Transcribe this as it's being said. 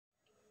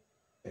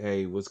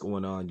Hey, what's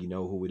going on? You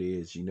know who it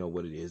is. You know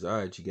what it is. All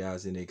right, you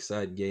guys, in the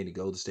exciting game, the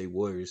Golden State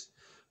Warriors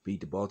beat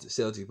the Boston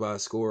Celtics by a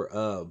score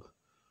of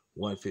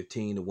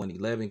 115 to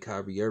 111.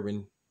 Kyrie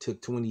Irving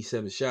took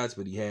 27 shots,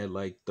 but he had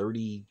like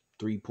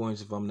 33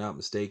 points, if I'm not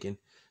mistaken.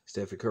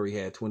 Stephen Curry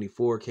had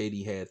 24.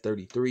 KD had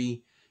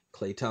 33.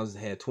 Klay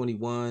Thompson had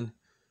 21.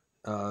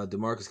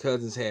 DeMarcus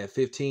Cousins had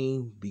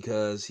 15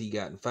 because he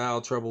got in foul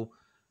trouble.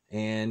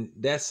 And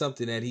that's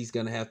something that he's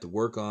going to have to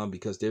work on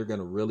because they're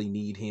going to really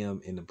need him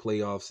in the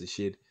playoffs and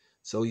shit.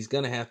 So he's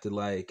going to have to,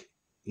 like,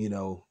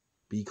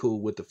 be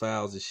cool with the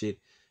fouls and shit,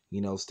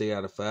 stay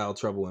out of foul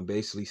trouble and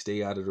basically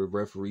stay out of the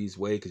referee's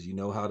way because you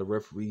know how the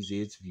referees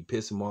is. If you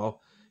piss them off,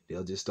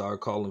 they'll just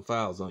start calling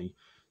fouls on you.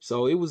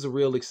 So it was a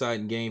real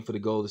exciting game for the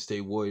Golden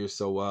State Warriors.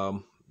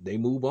 So they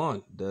move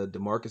on. The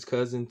DeMarcus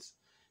Cousins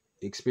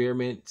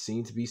experiment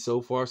seems to be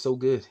so far so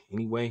good.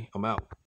 Anyway, I'm out.